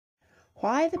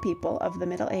why the people of the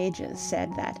Middle Ages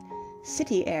said that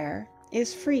city air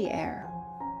is free air.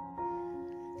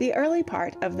 The early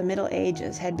part of the Middle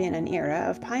Ages had been an era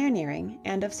of pioneering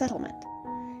and of settlement.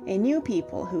 A new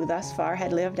people who thus far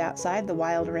had lived outside the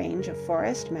wild range of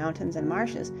forest, mountains, and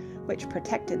marshes which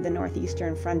protected the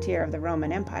northeastern frontier of the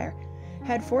Roman Empire,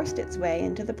 had forced its way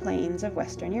into the plains of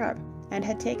Western Europe, and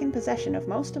had taken possession of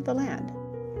most of the land.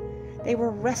 They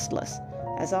were restless,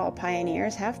 as all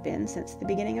pioneers have been since the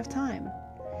beginning of time.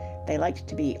 They liked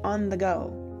to be on the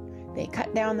go. They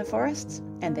cut down the forests,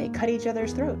 and they cut each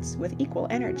other's throats with equal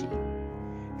energy.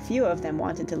 Few of them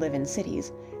wanted to live in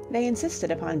cities. They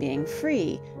insisted upon being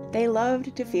free. They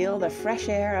loved to feel the fresh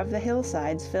air of the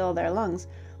hillsides fill their lungs,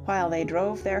 while they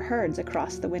drove their herds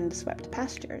across the wind-swept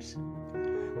pastures.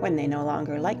 When they no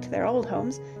longer liked their old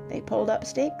homes, they pulled up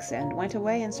stakes and went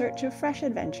away in search of fresh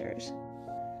adventures.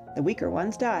 The weaker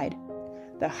ones died.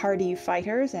 The hardy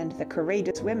fighters and the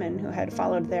courageous women who had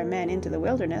followed their men into the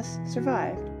wilderness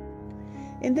survived.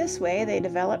 In this way they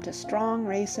developed a strong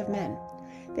race of men.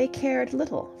 They cared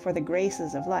little for the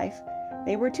graces of life.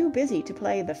 They were too busy to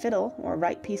play the fiddle or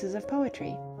write pieces of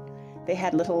poetry. They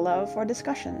had little love for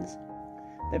discussions.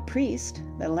 The priest,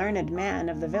 the learned man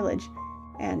of the village,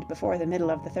 and before the middle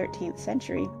of the 13th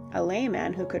century, a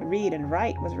layman who could read and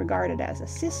write was regarded as a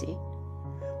sissy,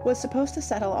 was supposed to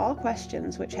settle all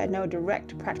questions which had no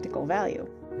direct practical value.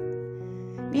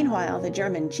 Meanwhile, the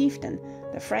German chieftain,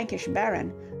 the Frankish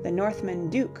baron, the Northman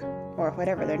duke, or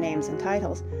whatever their names and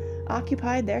titles,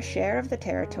 occupied their share of the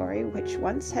territory which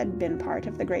once had been part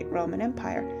of the great Roman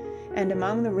Empire, and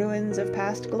among the ruins of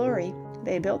past glory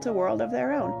they built a world of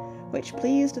their own, which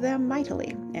pleased them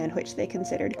mightily, and which they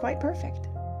considered quite perfect.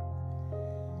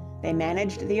 They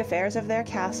managed the affairs of their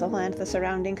castle and the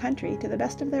surrounding country to the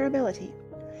best of their ability.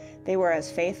 They were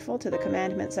as faithful to the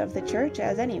commandments of the Church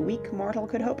as any weak mortal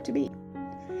could hope to be.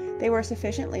 They were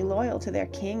sufficiently loyal to their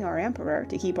king or emperor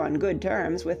to keep on good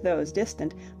terms with those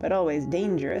distant but always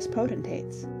dangerous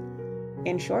potentates.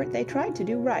 In short, they tried to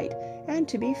do right, and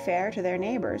to be fair to their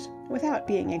neighbors, without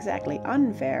being exactly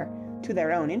unfair to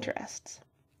their own interests.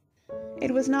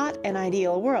 It was not an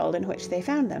ideal world in which they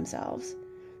found themselves.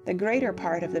 The greater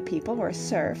part of the people were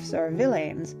serfs or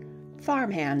villeins,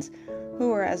 farmhands, who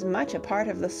were as much a part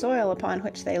of the soil upon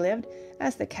which they lived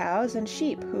as the cows and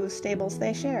sheep whose stables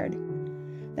they shared.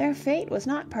 Their fate was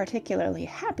not particularly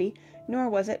happy, nor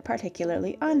was it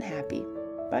particularly unhappy.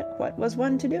 But what was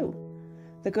one to do?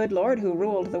 The good Lord who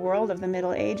ruled the world of the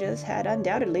Middle Ages had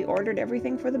undoubtedly ordered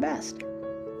everything for the best.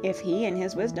 If he, in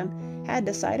his wisdom, had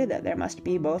decided that there must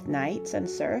be both knights and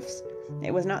serfs,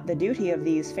 it was not the duty of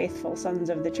these faithful sons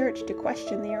of the Church to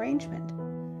question the arrangement.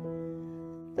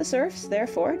 The serfs,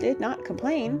 therefore, did not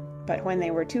complain, but when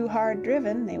they were too hard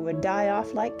driven, they would die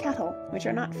off like cattle, which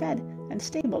are not fed and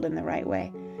stabled in the right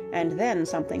way, and then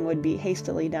something would be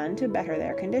hastily done to better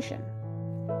their condition.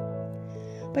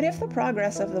 But if the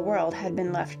progress of the world had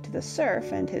been left to the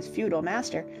serf and his feudal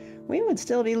master, we would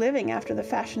still be living after the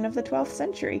fashion of the 12th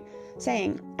century,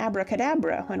 saying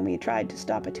abracadabra when we tried to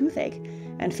stop a toothache,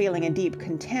 and feeling a deep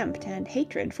contempt and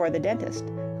hatred for the dentist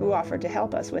who offered to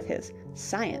help us with his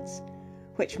science,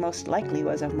 which most likely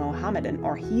was of Mohammedan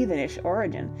or heathenish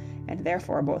origin, and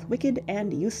therefore both wicked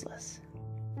and useless.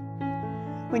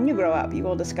 When you grow up, you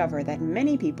will discover that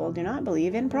many people do not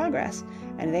believe in progress,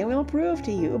 and they will prove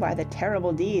to you by the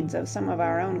terrible deeds of some of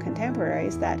our own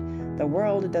contemporaries that the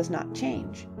world does not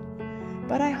change.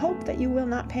 But I hope that you will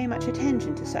not pay much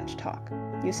attention to such talk.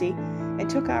 You see, it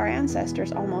took our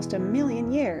ancestors almost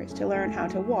 1,000,000 years to learn how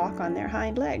to walk on their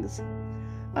hind legs.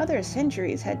 Other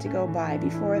centuries had to go by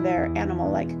before their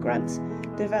animal-like grunts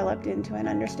developed into an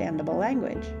understandable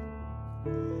language.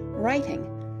 Writing,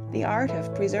 the art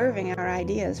of preserving our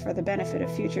ideas for the benefit of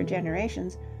future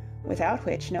generations, without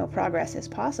which no progress is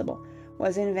possible,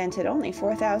 was invented only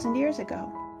 4,000 years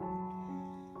ago.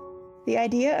 The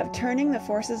idea of turning the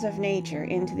forces of nature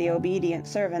into the obedient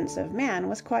servants of man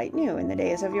was quite new in the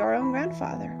days of your own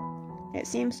grandfather. It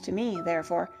seems to me,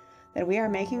 therefore, that we are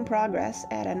making progress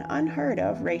at an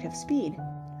unheard-of rate of speed.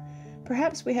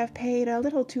 Perhaps we have paid a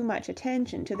little too much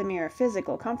attention to the mere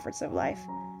physical comforts of life.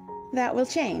 That will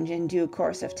change in due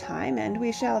course of time, and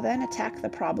we shall then attack the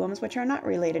problems which are not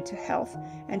related to health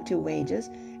and to wages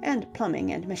and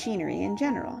plumbing and machinery in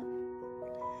general.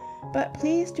 But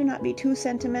please do not be too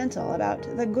sentimental about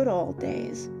the good old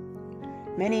days.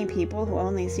 Many people who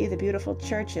only see the beautiful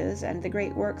churches and the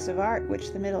great works of art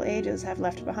which the Middle Ages have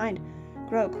left behind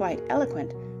grow quite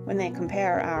eloquent when they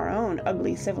compare our own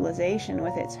ugly civilization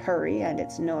with its hurry and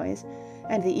its noise,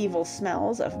 and the evil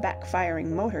smells of backfiring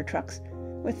motor trucks,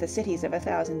 with the cities of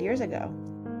 1,000 years ago.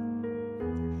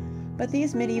 But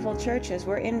these medieval churches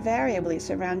were invariably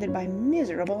surrounded by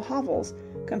miserable hovels,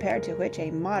 compared to which a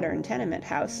modern tenement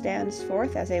house stands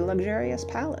forth as a luxurious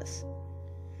palace.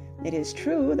 It is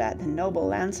true that the noble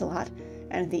Lancelot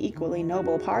and the equally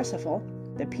noble Parsifal,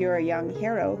 the pure young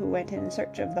hero who went in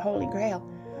search of the Holy Grail,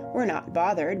 were not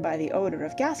bothered by the odor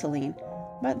of gasoline,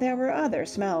 but there were other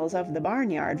smells of the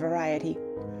barnyard variety,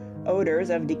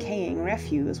 odors of decaying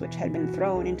refuse which had been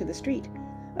thrown into the street,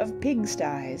 of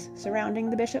pigsties surrounding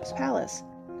the bishop's palace,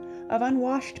 of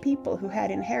unwashed people who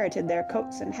had inherited their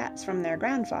coats and hats from their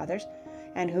grandfathers,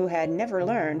 and who had never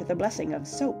learned the blessing of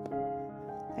soap.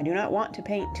 I do not want to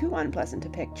paint too unpleasant a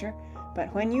picture,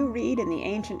 but when you read in the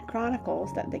ancient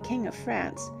chronicles that the King of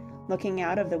France, looking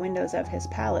out of the windows of his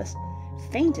palace,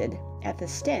 fainted at the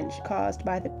stench caused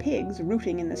by the pigs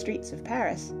rooting in the streets of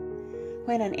Paris,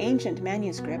 when an ancient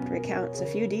manuscript recounts a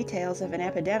few details of an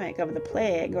epidemic of the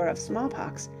plague or of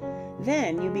smallpox,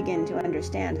 then you begin to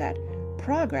understand that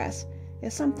progress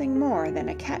is something more than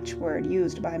a catchword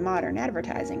used by modern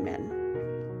advertising men.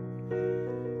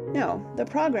 No, the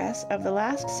progress of the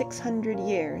last 600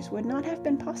 years would not have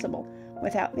been possible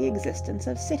without the existence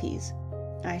of cities.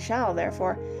 I shall,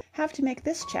 therefore, have to make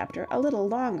this chapter a little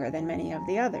longer than many of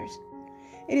the others.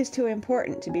 It is too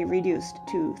important to be reduced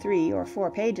to 3 or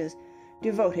 4 pages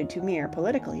devoted to mere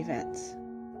political events.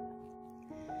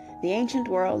 The ancient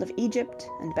world of Egypt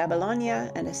and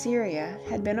Babylonia and Assyria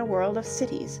had been a world of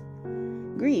cities.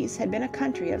 Greece had been a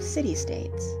country of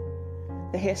city-states.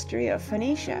 The history of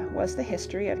Phoenicia was the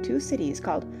history of 2 cities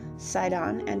called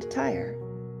Sidon and Tyre.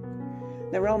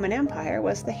 The Roman Empire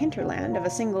was the hinterland of a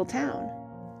single town.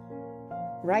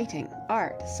 Writing,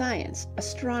 art, science,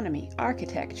 astronomy,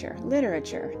 architecture,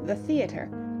 literature, the theater,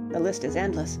 the list is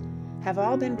endless, have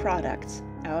all been products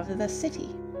of the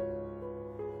city.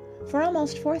 For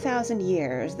almost 4,000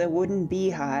 years, the wooden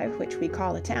beehive, which we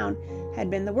call a town, had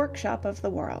been the workshop of the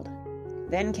world.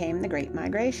 Then came the great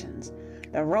migrations.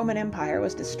 The Roman Empire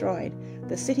was destroyed,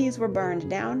 the cities were burned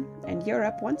down, and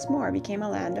Europe once more became a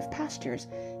land of pastures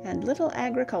and little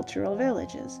agricultural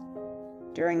villages.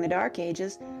 During the Dark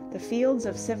Ages, the fields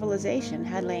of civilization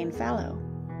had lain fallow.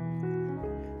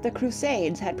 The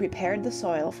Crusades had prepared the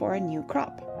soil for a new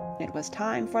crop. It was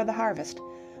time for the harvest,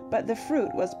 but the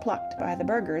fruit was plucked by the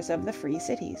burghers of the free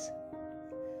cities.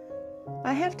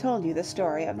 I have told you the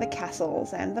story of the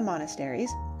castles and the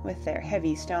monasteries, with their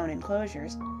heavy stone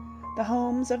enclosures, the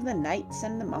homes of the knights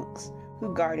and the monks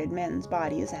who guarded men's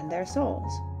bodies and their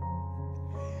souls.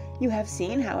 You have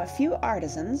seen how a few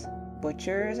artisans,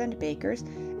 butchers and bakers,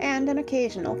 and an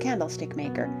occasional candlestick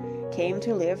maker, came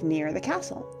to live near the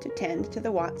castle to tend to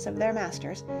the wants of their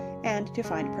masters and to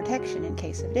find protection in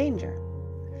case of danger.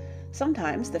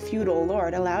 Sometimes the feudal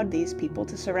lord allowed these people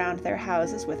to surround their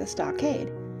houses with a stockade,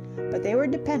 but they were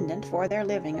dependent for their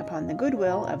living upon the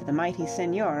goodwill of the mighty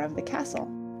seigneur of the castle.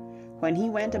 When he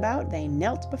went about, they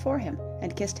knelt before him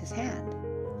and kissed his hand.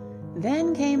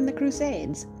 Then came the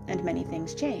Crusades, and many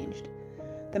things changed.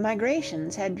 The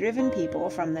migrations had driven people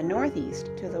from the northeast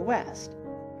to the west.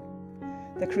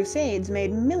 The Crusades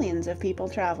made millions of people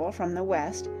travel from the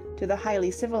west to the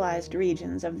highly civilized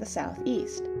regions of the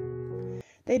southeast.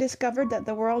 They discovered that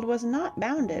the world was not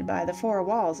bounded by the 4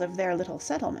 walls of their little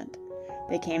settlement.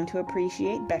 They came to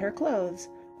appreciate better clothes,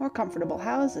 more comfortable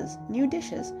houses, new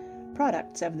dishes,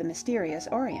 products of the mysterious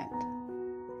Orient.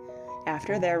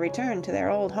 After their return to their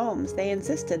old homes, they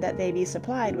insisted that they be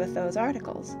supplied with those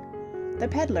articles. The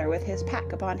peddler with his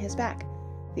pack upon his back,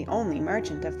 the only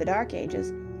merchant of the Dark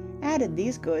Ages, added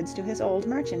these goods to his old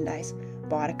merchandise,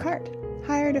 bought a cart,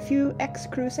 hired a few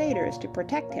ex-crusaders to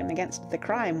protect him against the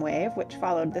crime wave which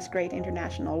followed this great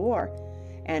international war,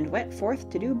 and went forth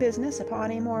to do business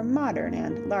upon a more modern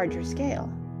and larger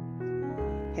scale.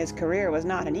 His career was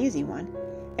not an easy one.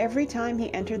 Every time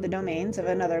he entered the domains of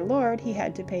another lord, he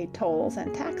had to pay tolls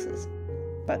and taxes.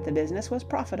 But the business was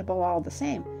profitable all the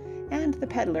same, and the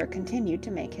peddler continued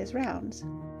to make his rounds.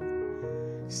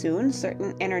 Soon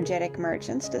certain energetic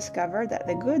merchants discovered that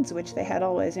the goods which they had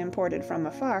always imported from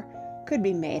afar could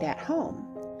be made at home.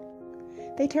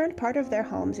 They turned part of their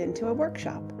homes into a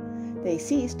workshop. They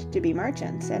ceased to be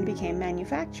merchants and became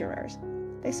manufacturers.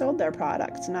 They sold their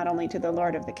products not only to the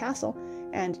lord of the castle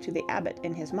and to the abbot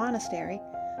in his monastery,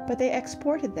 but they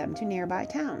exported them to nearby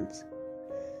towns.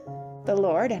 The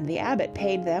lord and the abbot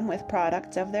paid them with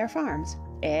products of their farms,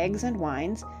 eggs and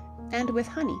wines, and with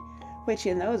honey, which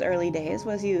in those early days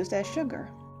was used as sugar.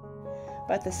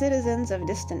 But the citizens of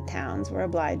distant towns were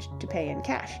obliged to pay in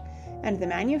cash, and the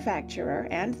manufacturer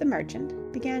and the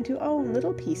merchant began to own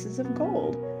little pieces of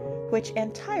gold, which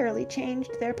entirely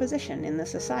changed their position in the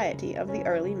society of the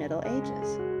early Middle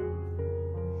Ages.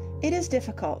 It is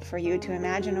difficult for you to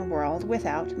imagine a world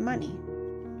without money.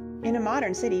 In a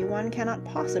modern city one cannot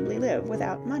possibly live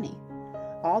without money.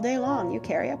 All day long you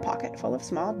carry a pocket full of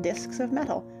small discs of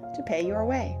metal to pay your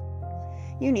way.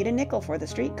 You need a nickel for the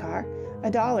streetcar,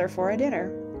 $1 for a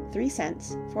dinner, 3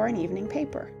 cents for an evening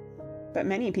paper. But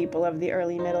many people of the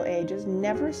early Middle Ages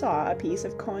never saw a piece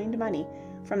of coined money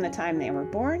from the time they were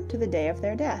born to the day of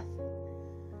their death.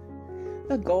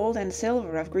 The gold and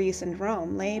silver of Greece and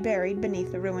Rome lay buried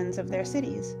beneath the ruins of their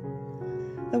cities.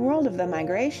 The world of the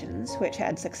migrations, which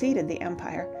had succeeded the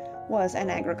empire, was an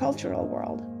agricultural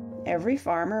world. Every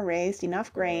farmer raised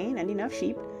enough grain and enough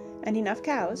sheep and enough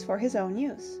cows for his own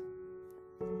use.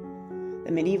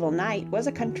 The medieval knight was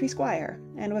a country squire,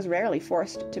 and was rarely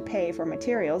forced to pay for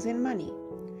materials in money.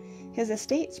 His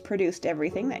estates produced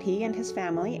everything that he and his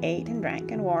family ate and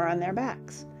drank and wore on their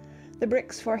backs. The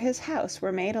bricks for his house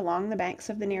were made along the banks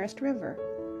of the nearest river.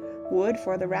 Wood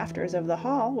for the rafters of the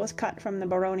hall was cut from the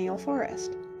baronial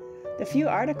forest. The few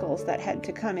articles that had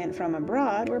to come in from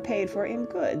abroad were paid for in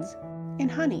goods, in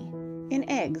honey, in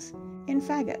eggs, in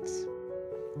faggots.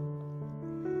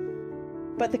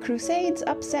 But the Crusades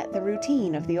upset the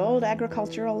routine of the old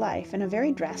agricultural life in a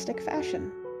very drastic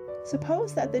fashion.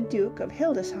 Suppose that the Duke of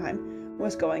Hildesheim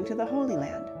was going to the Holy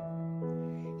Land.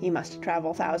 He must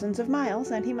travel thousands of miles,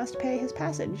 and he must pay his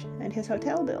passage and his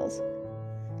hotel bills.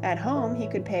 At home he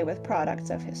could pay with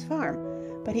products of his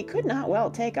farm, but he could not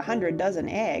well take 100 dozen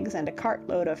eggs and a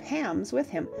cartload of hams with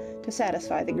him to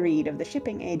satisfy the greed of the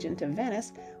shipping agent of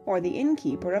Venice or the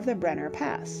innkeeper of the Brenner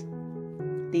Pass.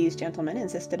 These gentlemen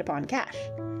insisted upon cash.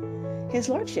 His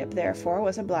lordship, therefore,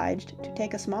 was obliged to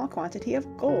take a small quantity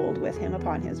of gold with him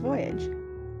upon his voyage.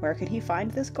 Where could he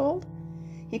find this gold?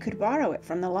 He could borrow it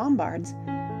from the Lombards,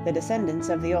 the descendants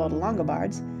of the old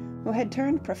Longobards, who had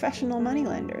turned professional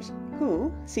moneylenders,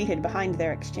 who, seated behind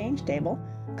their exchange table,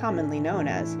 commonly known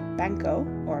as banco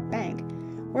or bank,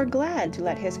 were glad to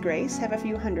let his grace have a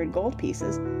few hundred gold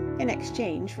pieces in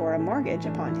exchange for a mortgage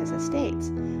upon his estates,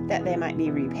 that they might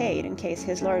be repaid in case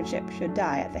his lordship should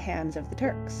die at the hands of the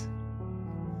Turks.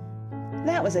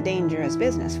 That was a dangerous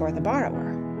business for the borrower.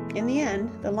 In the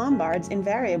end, the Lombards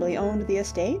invariably owned the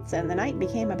estates, and the knight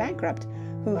became a bankrupt,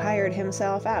 who hired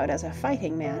himself out as a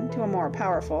fighting man to a more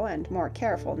powerful and more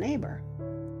careful neighbor.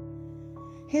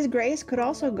 His grace could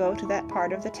also go to that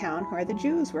part of the town where the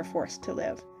Jews were forced to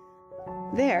live.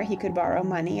 There he could borrow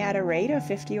money at a rate of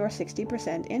 50 or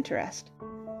 60% interest.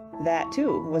 That,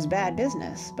 too, was bad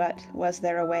business, but was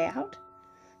there a way out?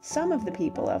 Some of the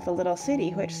people of the little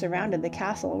city which surrounded the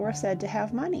castle were said to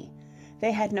have money.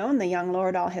 They had known the young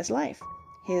lord all his life.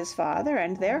 His father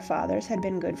and their fathers had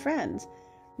been good friends.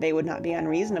 They would not be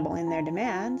unreasonable in their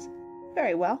demands.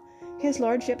 Very well, his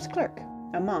lordship's clerk,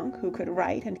 a monk who could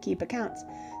write and keep accounts,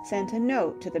 sent a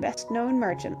note to the best-known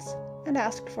merchants, and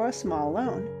asked for a small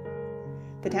loan.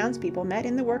 The townspeople met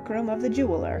in the workroom of the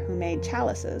jeweler who made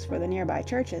chalices for the nearby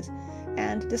churches,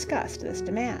 and discussed this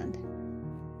demand.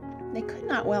 They could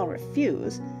not well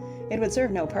refuse. It would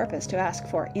serve no purpose to ask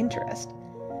for interest.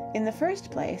 In the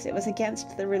first place, it was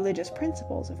against the religious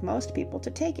principles of most people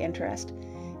to take interest,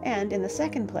 and in the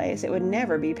second place, it would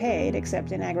never be paid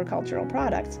except in agricultural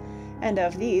products, and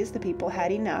of these the people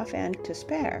had enough and to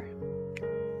spare.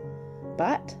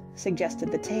 But,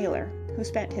 suggested the tailor, who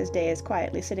spent his days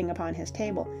quietly sitting upon his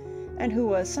table, and who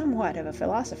was somewhat of a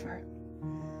philosopher,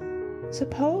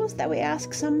 suppose that we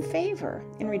ask some favor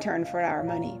in return for our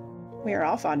money. We are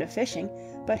all fond of fishing,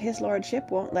 but his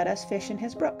lordship won't let us fish in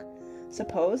his brook.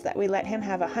 Suppose that we let him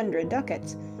have 100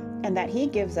 ducats, and that he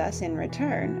gives us in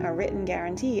return a written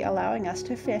guarantee allowing us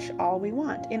to fish all we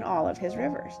want in all of his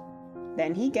rivers.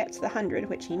 Then he gets the 100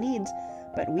 which he needs,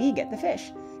 but we get the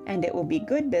fish, and it will be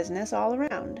good business all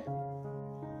around.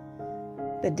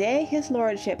 The day his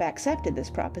lordship accepted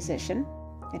this proposition,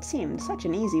 it seemed such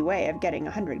an easy way of getting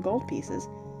 100 gold pieces,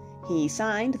 he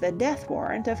signed the death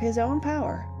warrant of his own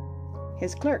power.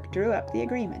 His clerk drew up the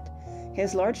agreement.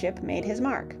 His lordship made his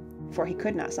mark, for he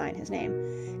could not sign his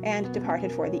name, and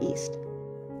departed for the east.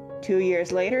 2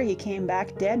 years later he came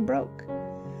back dead broke.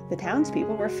 The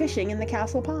townspeople were fishing in the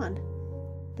castle pond.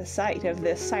 The sight of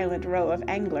this silent row of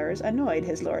anglers annoyed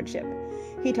his lordship.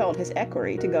 He told his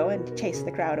equerry to go and chase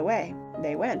the crowd away.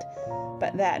 They went,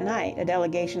 but that night a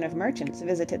delegation of merchants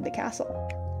visited the castle.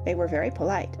 They were very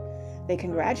polite. They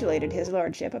congratulated his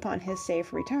lordship upon his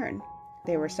safe return.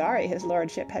 They were sorry his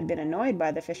lordship had been annoyed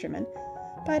by the fishermen,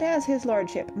 but as his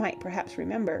lordship might perhaps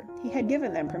remember, he had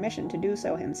given them permission to do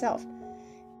so himself,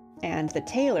 and the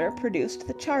tailor produced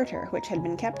the charter which had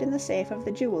been kept in the safe of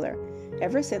the jeweler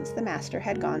ever since the master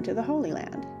had gone to the Holy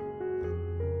Land.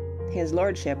 His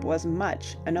lordship was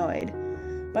much annoyed,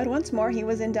 But once more he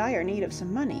was in dire need of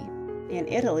some money. In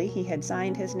Italy he had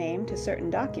signed his name to certain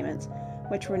documents,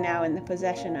 which were now in the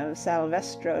possession of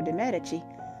Salvestro de' Medici,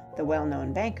 the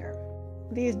well-known banker.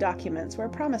 These documents were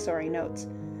promissory notes,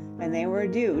 and they were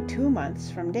due 2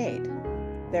 months from date.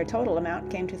 Their total amount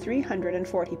came to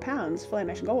 340 pounds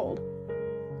Flemish gold.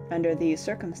 Under these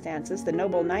circumstances the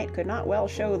noble knight could not well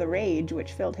show the rage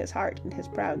which filled his heart and his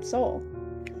proud soul.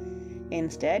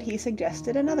 Instead he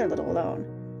suggested another little loan.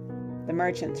 The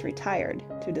merchants retired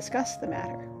to discuss the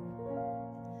matter.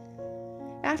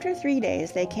 After 3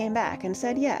 days they came back and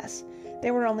said yes,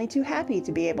 they were only too happy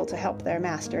to be able to help their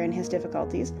master in his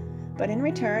difficulties, but in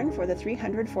return for the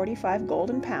 345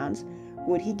 golden pounds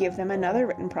would he give them another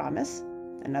written promise,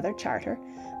 another charter,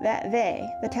 that they,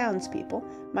 the townspeople,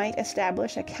 might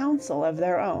establish a council of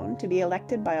their own to be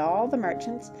elected by all the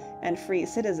merchants and free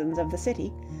citizens of the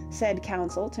city, said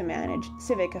council to manage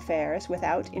civic affairs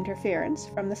without interference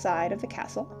from the side of the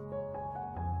castle.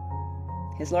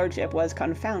 His lordship was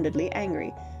confoundedly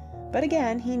angry, but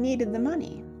again he needed the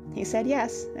money. He said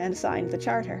yes, and signed the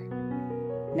charter.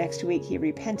 Next week he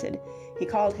repented. He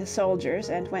called his soldiers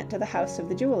and went to the house of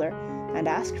the jeweler, and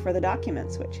asked for the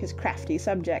documents which his crafty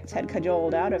subjects had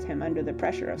cajoled out of him under the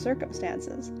pressure of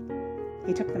circumstances.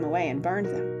 He took them away and burned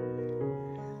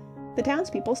them. The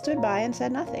townspeople stood by and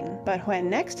said nothing, but when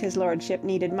next his lordship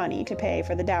needed money to pay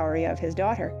for the dowry of his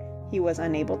daughter, he was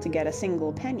unable to get a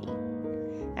single penny.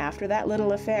 After that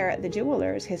little affair at the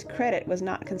jeweller's, his credit was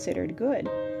not considered good.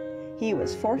 He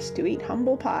was forced to eat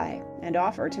humble pie, and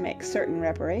offer to make certain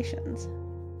reparations.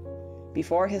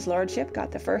 Before his lordship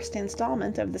got the first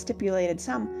installment of the stipulated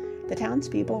sum, the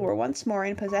townspeople were once more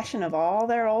in possession of all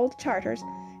their old charters,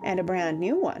 and a brand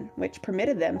new one, which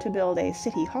permitted them to build a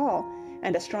city hall,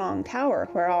 and a strong tower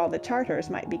where all the charters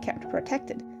might be kept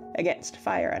protected against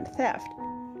fire and theft,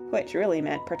 which really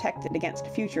meant protected against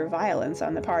future violence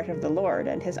on the part of the lord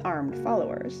and his armed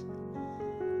followers.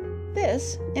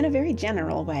 This, in a very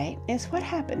general way, is what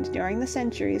happened during the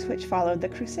centuries which followed the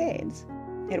Crusades.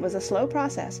 It was a slow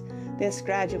process, this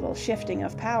gradual shifting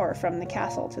of power from the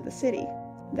castle to the city.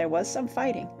 There was some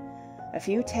fighting. A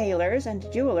few tailors and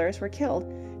jewelers were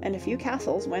killed, and a few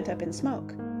castles went up in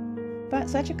smoke. But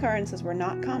such occurrences were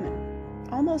not common.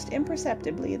 Almost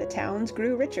imperceptibly the towns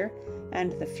grew richer,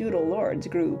 and the feudal lords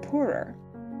grew poorer.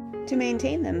 To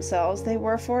maintain themselves they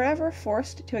were forever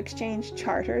forced to exchange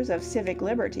charters of civic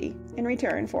liberty in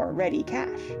return for ready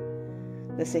cash.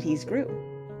 The cities grew.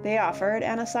 They offered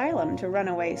an asylum to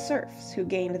runaway serfs who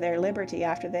gained their liberty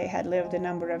after they had lived a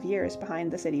number of years behind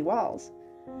the city walls.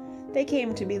 They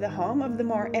came to be the home of the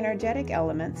more energetic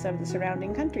elements of the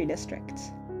surrounding country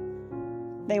districts.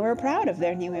 They were proud of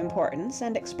their new importance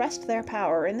and expressed their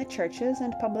power in the churches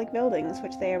and public buildings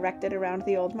which they erected around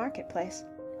the old marketplace,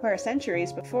 where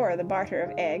centuries before the barter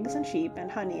of eggs and sheep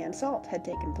and honey and salt had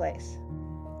taken place.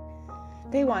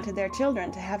 They wanted their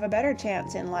children to have a better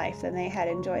chance in life than they had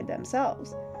enjoyed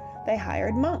themselves. They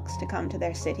hired monks to come to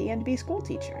their city and be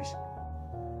schoolteachers.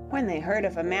 When they heard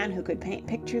of a man who could paint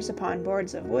pictures upon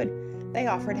boards of wood, they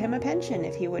offered him a pension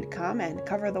if he would come and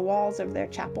cover the walls of their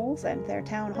chapels and their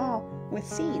town hall with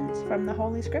scenes from the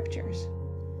Holy Scriptures.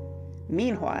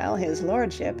 Meanwhile his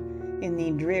lordship, in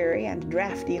the dreary and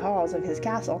draughty halls of his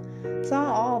castle,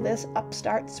 saw all this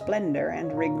upstart splendor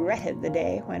and regretted the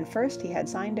day when first he had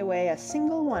signed away a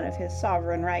single one of his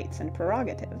sovereign rights and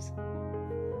prerogatives.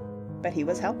 But he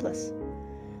was helpless.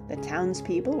 The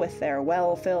townspeople, with their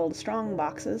well-filled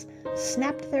strong-boxes,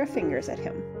 snapped their fingers at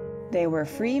him. They were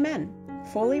free men,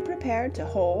 fully prepared to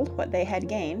hold what they had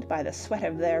gained by the sweat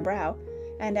of their brow,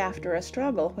 and after a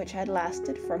struggle which had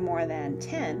lasted for more than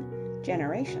 10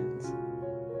 generations.